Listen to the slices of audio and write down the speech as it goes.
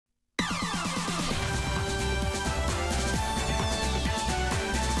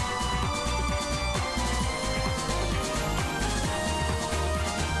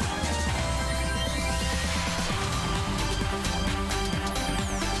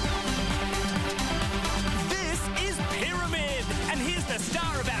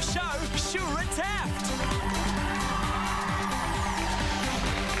Taft.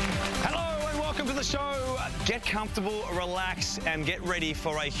 Hello and welcome to the show. Get comfortable, relax and get ready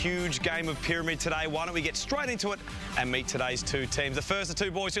for a huge game of Pyramid today. Why don't we get straight into it and meet today's two teams. The first are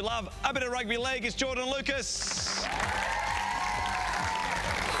two boys who love a bit of rugby league. It's Jordan and Lucas.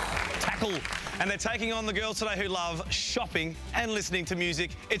 Tackle. And they're taking on the girls today who love shopping and listening to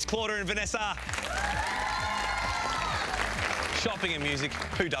music. It's Claudia and Vanessa. Shopping and music,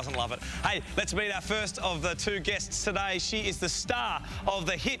 who doesn't love it? Hey, let's meet our first of the two guests today. She is the star of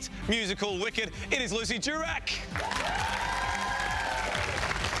the hit musical Wicked. It is Lucy Durack.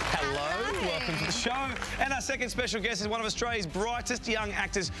 Hello, welcome to the show. And our second special guest is one of Australia's brightest young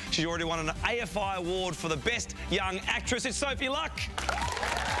actors. She's already won an AFI award for the Best Young Actress. It's Sophie Luck.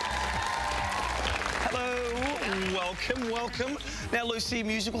 Hello, welcome, welcome. Now, Lucy,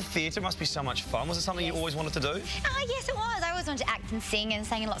 musical theatre must be so much fun. Was it something you always wanted to do? Yes, it was. I always wanted to act and sing and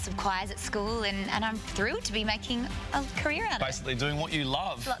sang in lots of choirs at school, and I'm thrilled to be making a career out of it. Basically doing what you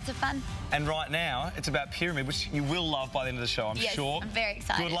love. It's lots of fun. And right now, it's about Pyramid, which you will love by the end of the show, I'm sure. I'm very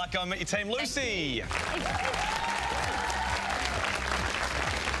excited. Good luck. Go and meet your team. Lucy!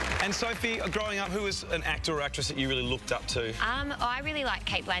 And Sophie, growing up, who was an actor or actress that you really looked up to? I really like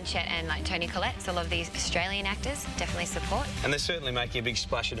Kate Blanchett and Toni Collette. So a lot of these Australian actors definitely support. And they're certainly making a big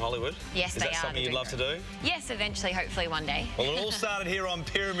splash in Hollywood. Yes, they are. Is that something you'd love to do? Yes, eventually, hopefully one day. Well, it all started here on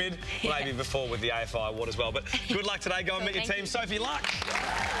Pyramid, maybe before with the AFI award as well. But good luck today. Go and meet your team. Sophie Luck.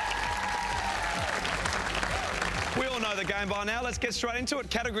 We all know the game by now. Let's get straight into it.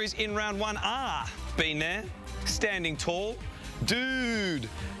 Categories in round one are Been There, Standing Tall, Dude,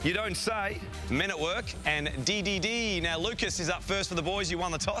 You Don't Say, Men at Work, and DDD. Now, Lucas is up first for the boys. You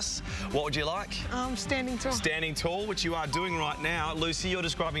won the toss. What would you like? Standing tall. Standing tall, which you are doing right now. Lucy, you're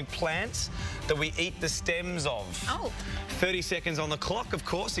describing plants that we eat the stems of. Oh. 30 seconds on the clock, of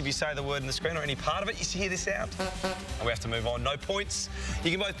course, if you say the word in the screen or any part of it. You hear this sound? And we have to move on. No points. You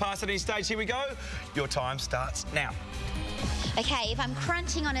can both pass at any stage. Here we go. Your time starts now. Okay, if I'm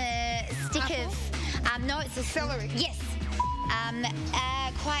crunching on a stick of... no, it's a... Celery. Yes.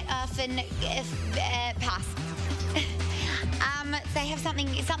 Quite often, pass. They have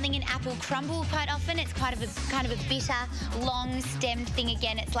something in apple crumble quite often. It's kind of a bitter, long-stemmed thing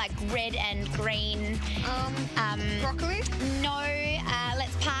again. It's like red and green. Broccoli? No,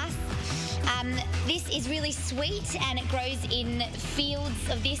 let's pass. This is really sweet and it grows in fields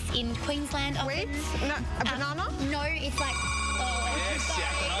of this in Queensland often. Wheat? No, a banana? No, it's like... Yes, you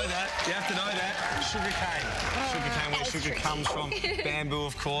have to know that. You have to know that. Sugarcane. Sugarcane, where sugar comes from. Bamboo,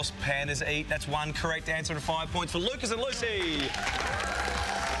 of course. Pandas eat. That's one correct answer and 5 points for Lucas and Lucy.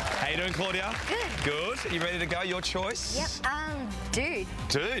 How you doing, Claudia? Good. Good. You ready to go? Your choice? Yep. Dude.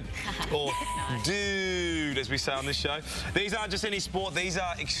 Dude. Or dude, as we say on this show. These aren't just any sport. These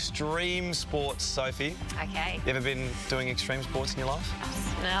are extreme sports, Sophie. Okay. You ever been doing extreme sports in your life?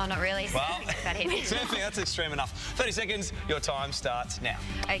 No, not really. Well, that surfing, that's extreme enough. 30 seconds, your time starts now.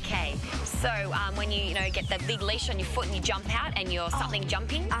 Okay, so when you get the big leash on your foot and you jump out and you're something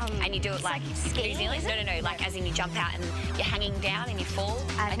jumping and you do it like New Zealand. No, like as in you jump out and you're hanging down and you fall.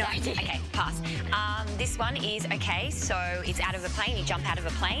 I have no idea. Okay, pass. This one is, so it's out of a plane, you jump out of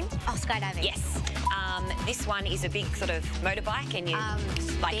a plane. Oh, skydiving. Yes. This one is a big sort of motorbike and you...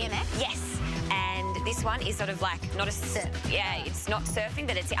 like BMX? Yes. And this one is sort of like not a... Yeah, it's not surfing,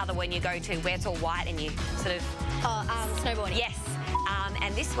 but it's the other one you go to where it's all white and you sort of... snowboarding. Yes.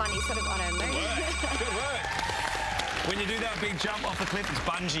 And this one is sort of on a moon. Good work. When you do that big jump off the cliff, it's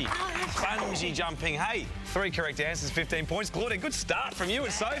bungee. Oh, that's bungee jumping. Hey, 3 correct answers, 15 points. Claudia, good start from you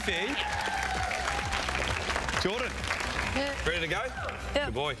and Sophie. Jordan, ready to go? Yep.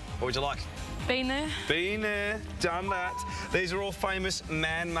 Good boy. What would you like? Been there. Been there, done that. These are all famous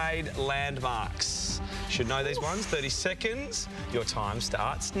man-made landmarks. Should know these ones. 30 seconds. Your time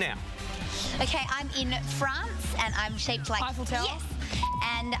starts now. Okay, I'm in France and I'm shaped like... Eiffel Tower? Yes.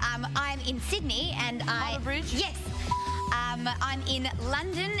 And I'm in Sydney and Harbour Bridge? Yes. I'm in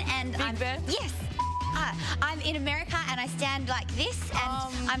London and Big Ben? Yes. I'm in America and I stand like this,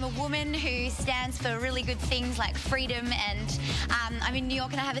 and I'm a woman who stands for really good things like freedom, and I'm in New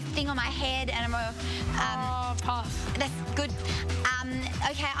York and I have a thing on my head and I'm a... pass. That's good.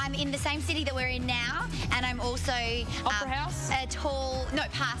 Okay, I'm in the same city that we're in now, and I'm also... Opera House? A tall... No,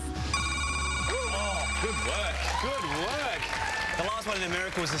 pass. Oh, good work. Good work. The last one in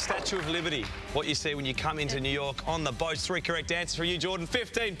America was the Statue of Liberty. What you see when you come into New York on the boats. 3 correct answers for you, Jordan.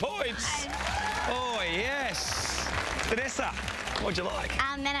 15 points. Oh, yes. Vanessa, what'd you like?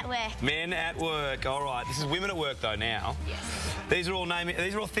 Men at work. Men at work. All right. This is women at work, though, now. Yes. These are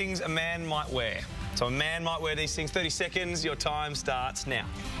all things a man might wear. So a man might wear these things. 30 seconds. Your time starts now.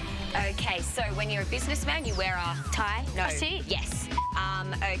 Okay, so when you're a businessman, you wear a tie? No. A suit? Yes.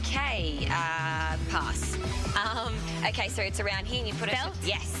 Okay, pass. Okay, so it's around here and you put a... Belt?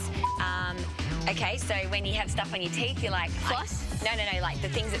 Yes. Okay, so when you have stuff on your teeth, you're like... Floss? No, like the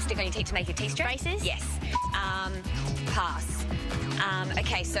things that stick on your teeth to make your teeth straight. Braces? Yes. Pass.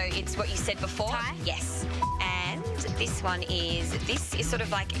 Okay, so it's what you said before. Tie? Yes. And this is sort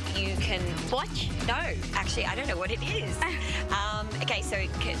of like you can... Watch? No, actually, I don't know what it is. Okay, so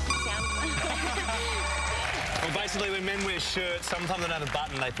it can sound... Well, basically, when men wear shirts, sometimes they don't have a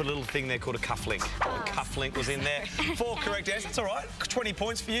button, they put a little thing there called a cufflink. A cufflink was in there. 4 correct answers. That's all right. 20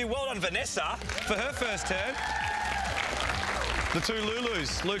 points for you. Well done, Vanessa, for her first turn. The two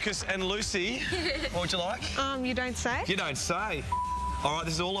Lulus, Lucas and Lucy. What would you like? You don't say. You don't say. All right,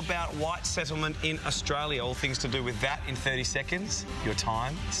 this is all about white settlement in Australia. All things to do with that in 30 seconds. Your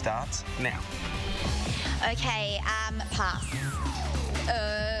time starts now. Okay, pass.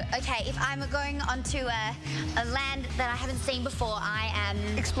 Okay, if I'm going onto a land that I haven't seen before, I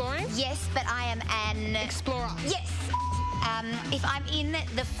am... Exploring? Yes, but I am an... Explorer. Yes. If I'm in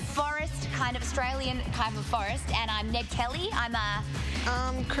the forest, kind of Australian kind of forest, and I'm Ned Kelly, I'm a...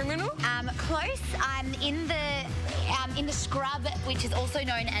 Criminal? Close. I'm in the scrub, which is also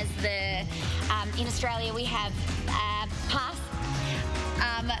known as the... in Australia, we have pass.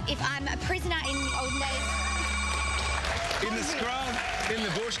 If I'm a prisoner in the olden days... In the scrub, in the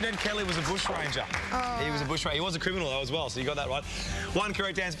bush, Ned Kelly was a bushranger. He was a bushranger. He was a criminal, though, as well, so you got that right. 1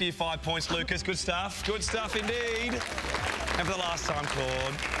 correct answer for you, 5 points, Lucas. Good stuff. Good stuff indeed. And for the last time,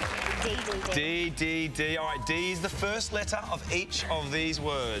 Claude. D. All right, D is the first letter of each of these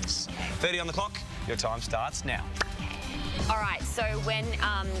words. 30 on the clock. Your time starts now. All right, so when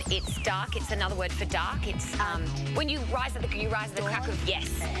it's dark, it's another word for dark. It's when you rise at the crack of yes.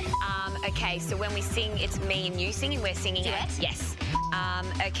 Okay, so when we sing, it's me and you singing. We're singing it. Yes.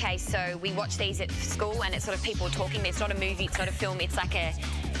 Okay, so we watch these at school, and it's sort of people talking. It's not a movie. It's not a film. It's like a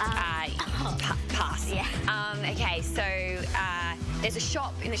pass. Yeah. Okay, so there's a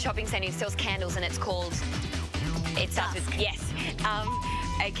shop in the shopping centre that sells candles, and it's called. It starts with yes.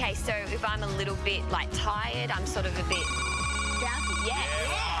 Okay, so if I'm a little bit like tired, I'm sort of a bit drowsy. Yeah.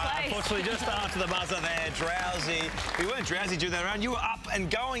 Unfortunately, just after the buzzer there, drowsy. You weren't drowsy during that round. You were up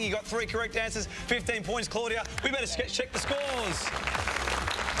and going. You got 3 correct answers, 15 points, Claudia. We better check the scores.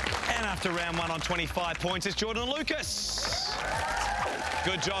 And after round 1 on 25 points, it's Jordan and Lucas.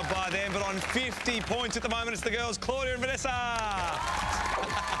 Good job by them, but on 50 points at the moment, it's the girls, Claudia and Vanessa.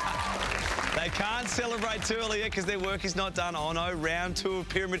 They can't celebrate too early yet because their work is not done. Oh no, round 2 of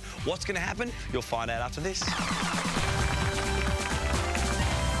Pyramid. What's going to happen? You'll find out after this.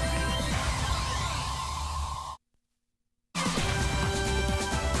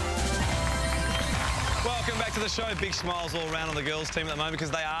 Welcome back to the show. Big smiles all around on the girls team at the moment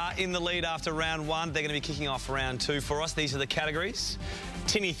because they are in the lead after round 1. They're going to be kicking off round 2 for us. These are the categories.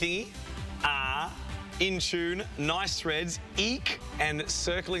 Tinny Thingy, In Tune, Nice Threads, Eek, and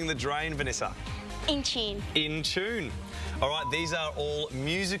Circling the Drain, Vanessa. In tune. In Tune. All right, these are all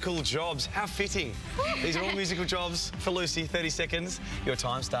musical jobs. How fitting. These are all musical jobs for Lucy. 30 seconds. Your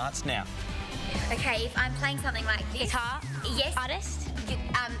time starts now. Okay, if I'm playing something like this... Guitar? Yes. Artist?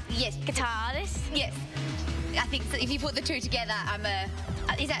 Yes. Guitar artist? Yes. I think so if you put the 2 together, I'm a...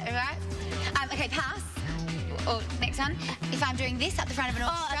 is that right? Okay, pass. Or next one. If I'm doing this up the front of an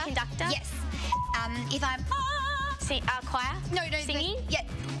orchestra... Oh, a conductor? Yes. If I'm... choir? No. Singing? Yeah.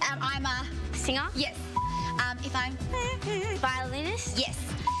 I'm a... Singer? Yes. If I'm... Violinist? Yes.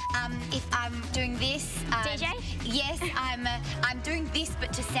 If I'm doing this... DJ? Yes, I'm doing this,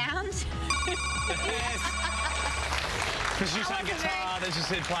 but to sound. Yes. Because you sang guitar, they just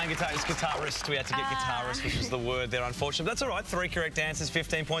said playing guitar. It's guitarist. We had to get guitarist, which was the word there, unfortunately. But that's all right. 3 correct answers,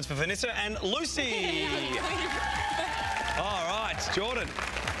 15 points for Vanessa and Lucy. All right, Jordan.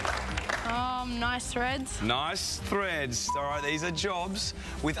 Nice threads. Nice threads. All right, these are jobs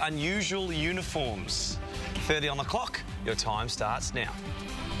with unusual uniforms. 30 on the clock. Your time starts now.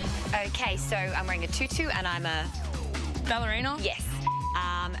 Okay, so I'm wearing a tutu and I'm a... Ballerina? Yes.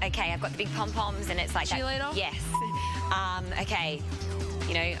 Okay, I've got the big pom-poms and it's like cheerleader? That. Yes. Okay,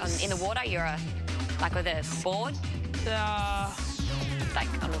 you know, in the water, you're like with a board?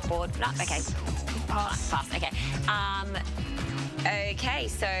 Like on a board? No, okay. Pass. Pass, okay. Okay,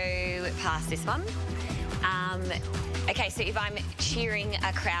 so pass this one. Okay, so if I'm cheering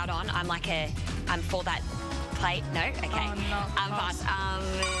a crowd on, I'm like I'm for that plate. No? Okay. Oh, no. Pass.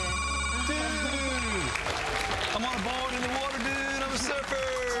 Dude! I'm on a board in the water, dude. I'm a surfer.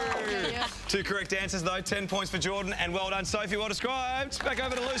 Yeah. 2 correct answers, though. 10 points for Jordan. And well done, Sophie. Well described. Back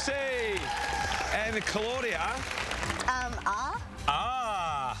over to Lucy. And Claudia.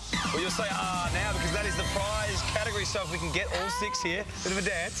 Well, you'll say now because that is the prize category. So if we can get all 6 here, bit of a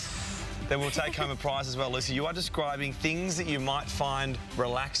dance, then we'll take home a prize as well. Lucy, you are describing things that you might find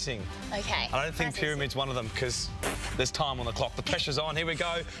relaxing. Okay. I don't think pyramid's one of them because there's time on the clock. The pressure's on. Here we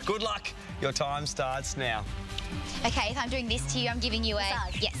go. Good luck. Your time starts now. Okay, if I'm doing this to you, I'm giving you a...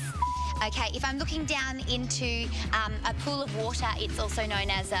 Massage. Yes. Okay, if I'm looking down into a pool of water, it's also known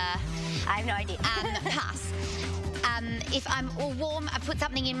as a... I have no idea. Pass. If I'm all warm, I put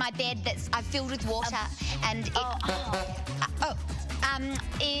something in my bed that's I've filled with water and it...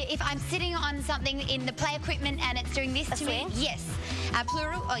 if I'm sitting on something in the play equipment and it's doing this to me, yes.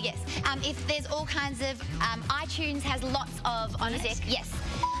 Plural, oh yes. If there's all kinds of, iTunes has lots of music, yes.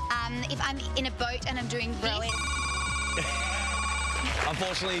 If I'm in a boat and I'm doing rowing.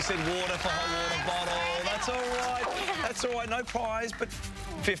 Unfortunately, you said water for hot water bottle. That's all right. That's all right. No prize, but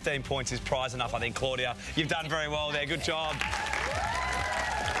 15 points is prize enough, I think, Claudia. You've done very well there. Good job.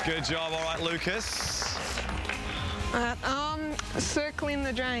 Good job. All right, Lucas. Circling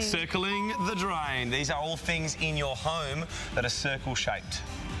the drain. Circling the drain. These are all things in your home that are circle-shaped.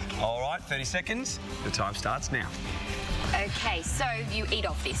 All right, 30 seconds. The time starts now. Okay, so you eat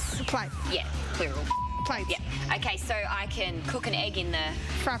off this. Plate. Yeah, plural. Plate. Yeah. Okay, so I can cook an egg in the...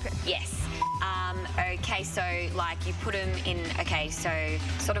 Fry pan. Yes. Okay, so like you put them in, okay, so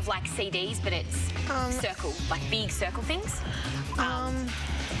sort of like CDs, but it's circle, like big circle things.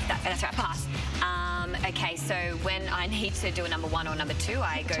 That's right, pass. Okay, so when I need to do a number 1 or number 2,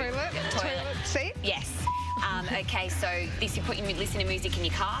 I go... Toilet. Seat. Yes. Okay, so this you listen to music in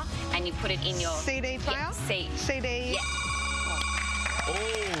your car and you put it in your... CD player. Yeah, CD. Yeah.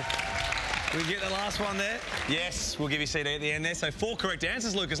 Oh. We get the last one there? Yes, we'll give you CD at the end there. So 4 correct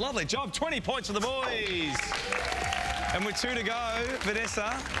answers, Lucas. Lovely job. 20 points for the boys. And with 2 to go,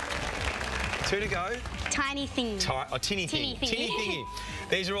 Vanessa. 2 to go. Tiny thing. Tinny thingy.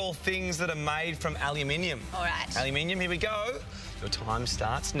 These are all things that are made from aluminium. All right. Aluminium, here we go. Your time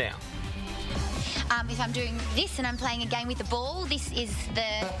starts now. If I'm doing this and I'm playing a game with the ball, this is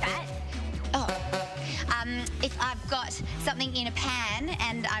the bat. If I've got something in a pan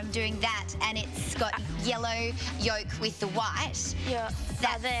and I'm doing that and it's got yellow yolk with the white,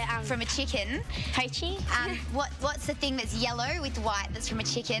 that's from a chicken. Poachy. What's the thing that's yellow with white that's from a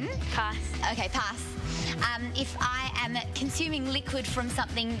chicken? Pass. Okay, pass. If I am consuming liquid from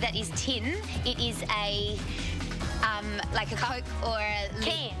something that is tin, it is a like a Coke or a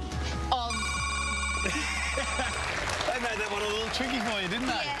can of. They made that one a little tricky for you, didn't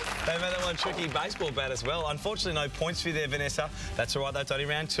they? Yes. They made that one tricky. Baseball bat as well. Unfortunately, no points for you there, Vanessa. That's all right, that's only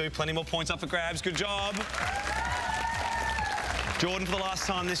round 2. Plenty more points up for grabs. Good job. Jordan, for the last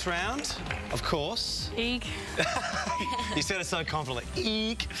time this round, of course. Eek. You said it so confidently.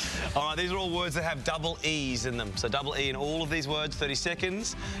 Eek. All right, these are all words that have double E's in them. So double E in all of these words, 30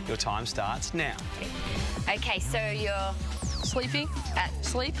 seconds. Your time starts now. Okay, so you're... Sleeping.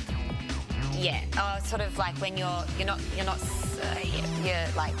 Sleep. Yeah, sort of like when you're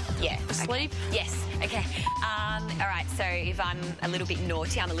like, yeah. Asleep? Okay. Yes, okay. All right, so if I'm a little bit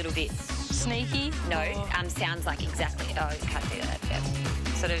naughty, I'm a little bit... Sneaky? No, sounds like exactly... Oh, you can't do that. Yeah.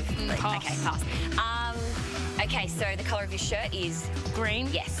 Sort of... Pass. Okay, pass. Okay, so the colour of your shirt is... Green?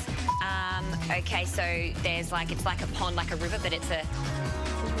 Yes. Okay, so there's like... It's like a pond, like a river, but it's a...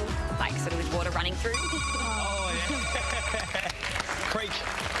 Like sort of with water running through. Oh, yeah. Creek.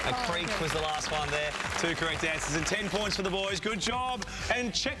 A creek was the last one there. 2 correct answers and 10 points for the boys. Good job.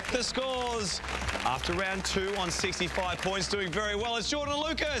 And check the scores. After round 2 on 65 points, doing very well, it's Jordan and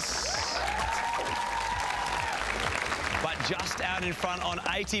Lucas. But just out in front on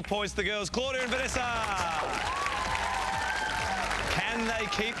 80 points, the girls, Claudia and Vanessa. Can they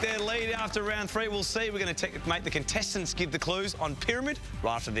keep their lead after round 3? We'll see. We're going to make the contestants give the clues on Pyramid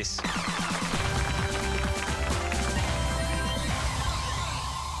right after this.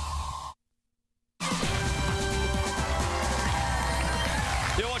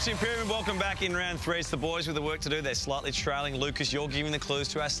 Watching Pyramid, welcome back in round 3. It's the boys with the work to do. They're slightly trailing. Lucas, you're giving the clues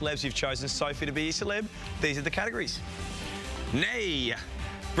to our celebs. You've chosen Sophie to be your celeb. These are the categories. Nay,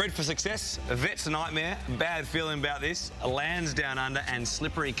 bred for success, a vet's nightmare, bad feeling about this, lands down under, and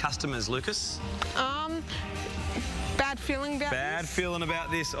slippery customers. Lucas? Bad feeling about this. Bad feeling about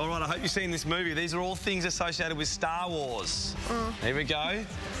this. All right, I hope you've seen this movie. These are all things associated with Star Wars. Here we go.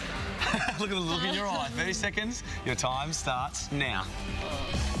 Look at the look in your eye. 30 seconds. Your time starts now.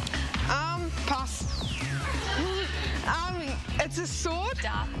 Pass. It's a sword.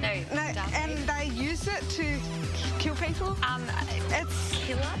 No, and they use it to kill people. It's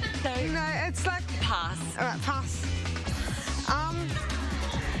killer. No, it's like pass. All right, pass.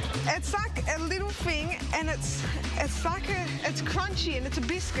 It's like a little thing, and it's crunchy, and it's a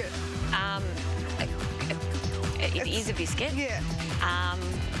biscuit. It is a biscuit. Yeah. I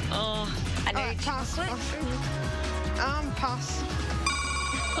know. Pass. Pass.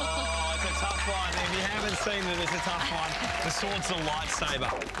 Oh, it's a tough one. If you haven't seen it, it's a tough one. The sword's a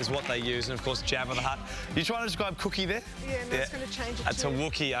lightsaber, is what they use, and of course, Jabba the Hutt. You trying to describe Cookie there? Yeah, and that's going to change it. That's a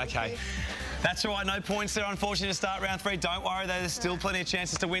Wookiee, okay. That's all right, no points there, unfortunately, to start round 3. Don't worry, there's still plenty of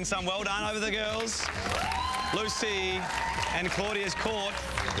chances to win some. Well done over the girls. Lucy and Claudia's court.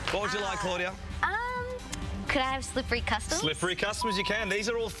 What would you like, Claudia? Could I have slippery customs? Slippery customs, you can. These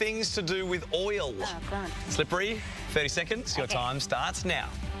are all things to do with oil. Oh, God. Slippery, 30 seconds. Your time starts now.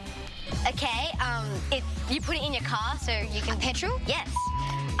 Okay, you put it in your car so you can... Petrol? Yes.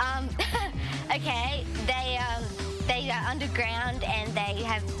 Okay, they are underground and they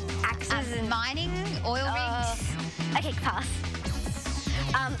have axes and... Mining, oil rigs. Okay, pass.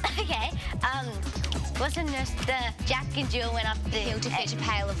 Okay, what's the Jack and Jill went up the Hill to fetch a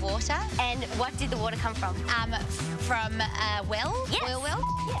pail of water. And what did the water come from? From a well? Yes. Oil well?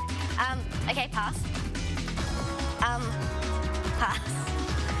 Yeah. Okay, pass. Pass.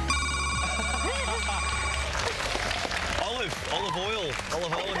 Olive oil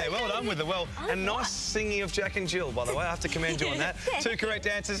in there. Well done with the well. And nice singing of Jack and Jill, by the way. I have to commend you on that. 2 correct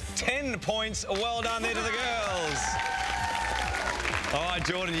answers, 10 points. Well done there to the girls. All right,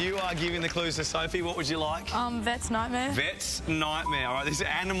 Jordan, you are giving the clues to Sophie. What would you like? Vet's nightmare. Vet's nightmare. All right, these are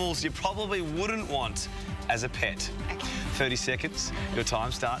animals you probably wouldn't want as a pet. Okay. 30 seconds. Your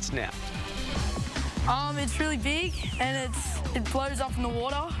time starts now. It's really big and it blows up in the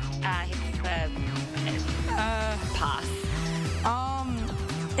water. Pass.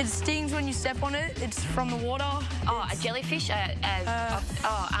 It stings when you step on it. It's from the water. Oh, a jellyfish? A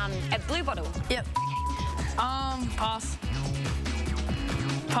blue bottle? Yep. Pass.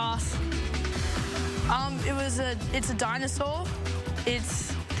 Pass. It's a dinosaur.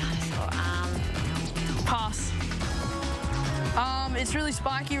 It's... Dinosaur, Pass. It's really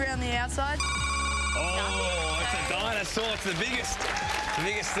spiky around the outside. Oh, it's a dinosaur. It's the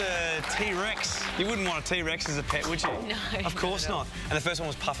biggest T-Rex. You wouldn't want a T-Rex as a pet, would you? No. Of course not. And the first one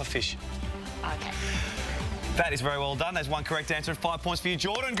was pufferfish. Okay. That is very well done. There's 1 correct answer and 5 points for you,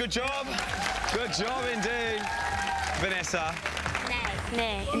 Jordan. Good job. Good job indeed. Vanessa.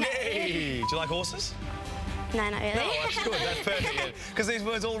 No. Do you like horses? No, not really. No, that's good. That's perfect. Because these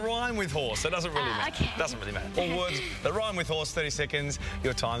words all rhyme with horse, so it doesn't really matter. Okay. Doesn't really matter. All words that rhyme with horse, 30 seconds.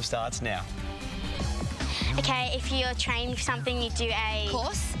 Your time starts now. Okay, if you're training for something, you do a...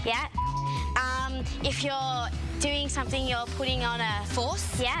 Course? Yeah. If you're doing something, you're putting on a...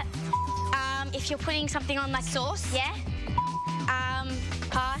 Force? Yeah. If you're putting something on like... Sauce? Yeah.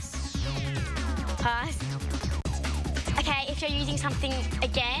 Pass. Pass. Okay, if you're using something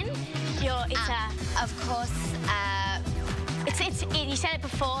again, it's Of course, you said it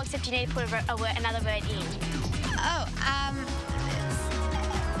before, except you need to put another word in. Oh,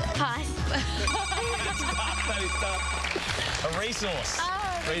 Pass. That is tough. A resource.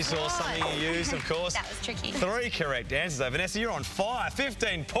 Oh, resource, something you use, of course. That was tricky. 3 correct answers, though. Vanessa, you're on fire.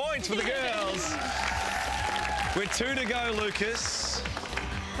 15 points for the girls. With 2 to go, Lucas.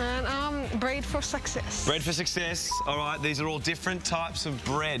 And bread for success. Bread for success. All right, these are all different types of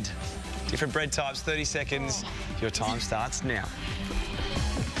bread. Different bread types, 30 seconds. Your time starts now.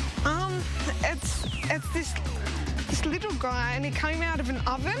 It's this little guy, and he came out of an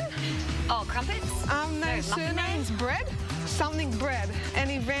oven. Oh, crumpets? No, Muffin surname's Bread, something Bread, and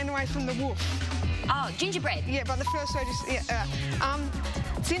he ran away from the wolf. Oh, gingerbread. Yeah, but the first word is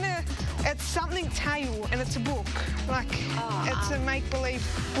it's something tale, and it's a book. It's a make-believe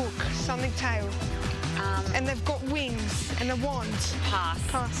book, something tale. And they've got wings and a wand. Pass.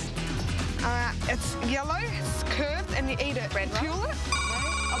 Pass. It's yellow, it's curved, and you eat it. Bread roll? Peel it?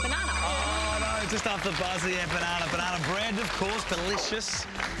 Oh, banana. Oh, no, just off the buzzer, yeah, banana. Banana bread, of course, delicious.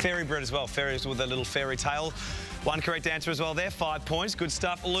 Fairy bread as well, fairies with a little fairy tail. 1 correct answer as well there, 5 points. Good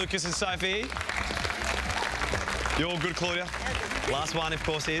stuff. Lucas and Sophie. You're all good, Claudia. Last one, of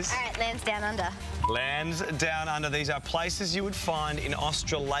course, is... All right, lands down under. Lands down under. These are places you would find in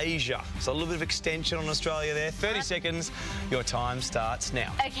Australasia. So a little bit of extension on Australia there. 30 seconds. Your time starts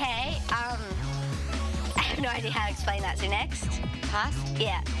now. Okay, I have no idea how to explain that. So next. Pass?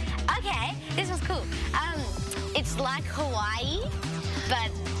 Yeah. Okay, this one's cool. It's like Hawaii,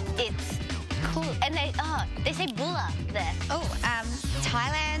 but it's cool. And they say bulla there. Oh,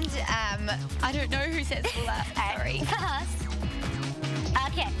 Thailand. I don't know who says bulla. Sorry. Pass.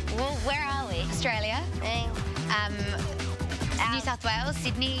 Okay, well, where are we? Australia. New South Wales,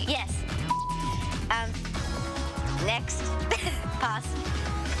 Sydney. Yes. Next. Pass.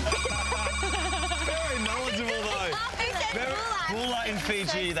 Bula in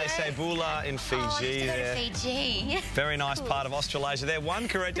Fiji. They say Bula in Fiji. Oh, there. Fiji. Very nice part of Australasia there. One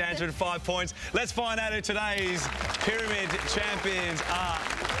correct answer and 5 points. Let's find out who today's pyramid champions are.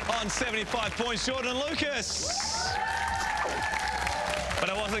 On 75 points, Jordan and Lucas. But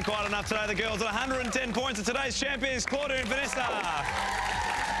it wasn't quite enough today. The girls at 110 points are today's champions, Claudia and Vanessa.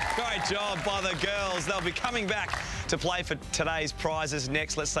 Great job by the girls. They'll be coming back to play for today's prizes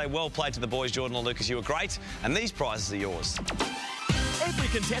next. Let's say well played to the boys, Jordan and Lucas. You were great, and these prizes are yours. Every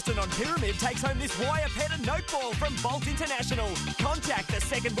contestant on Pyramid takes home this wire pen and noteball from Bolt International. Contact the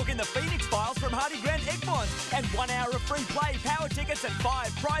second book in the Phoenix Files from Hardy Grant Egmont. And 1 hour of free play, power tickets and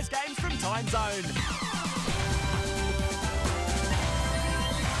 5 prize games from Time Zone.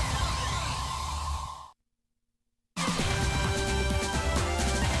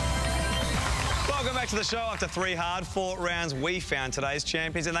 Welcome back to the show. After 3 hard-fought rounds, we found today's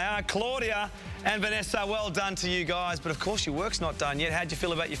champions, and they are Claudia and Vanessa. Well done to you guys, but of course your work's not done yet. How'd you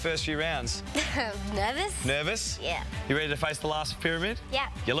feel about your first few rounds? Nervous? Nervous? Yeah. You ready to face the last pyramid? Yeah.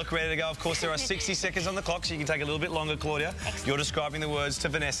 You look ready to go. Of course, there are 60 seconds on the clock, so you can take a little bit longer, Claudia. Excellent. You're describing the words to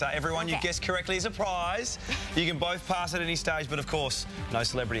Vanessa. Everyone you guessed correctly is a prize. You can both pass at any stage, but of course, no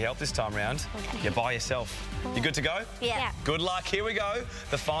celebrity help this time round. Okay. You're by yourself. You good to go? Yeah. Good luck. Here we go.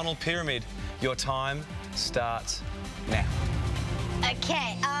 The final pyramid. Your time starts now.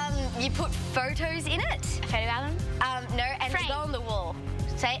 Okay, you put photos in it? Photo album? No, and Frame. they go on the wall.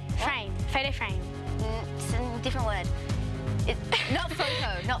 Say it? Frame. Photo frame. It's a different word. Not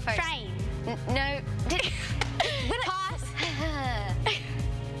photo, not photo. Frame. No. Pass.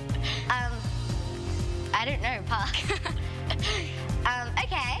 I don't know, pass.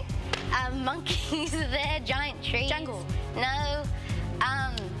 Okay. Monkeys there, giant trees. Jungle. No.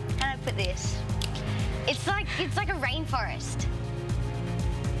 How do I put this? It's like a rainforest.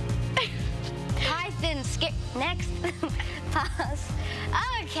 Python, skip, next. Pass.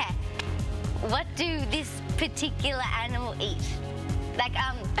 Okay. What do this particular animal eat? Like,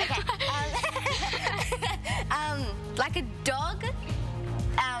 okay. Like a dog.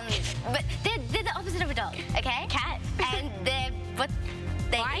 But they're the opposite of a dog, okay? Cat. And they're, what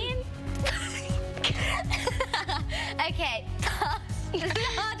they Lion? eat? Okay, pass. It's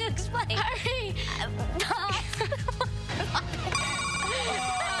hard to explain. Hurry. Pass.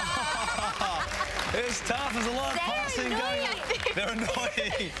 It's tough. There's a lot of passing going on. They're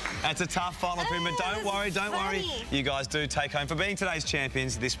annoying. That's a tough final pyramid. Don't worry, don't worry. You guys do take home, for being today's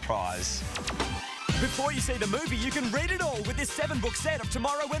champions, this prize. Before you see the movie, you can read it all with this 7-book set of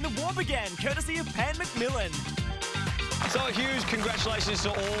Tomorrow When the War Began, courtesy of Pan Macmillan. So a huge congratulations to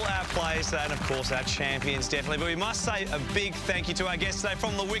all our players today, and of course our champions, definitely. But we must say a big thank you to our guests today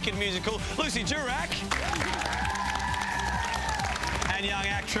from the Wicked musical, Lucy Durack. And young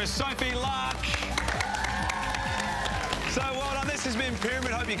actress Sophie Luck. So well done. This has been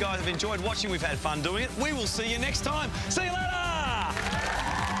Pyramid. Hope you guys have enjoyed watching. We've had fun doing it. We will see you next time. See you later.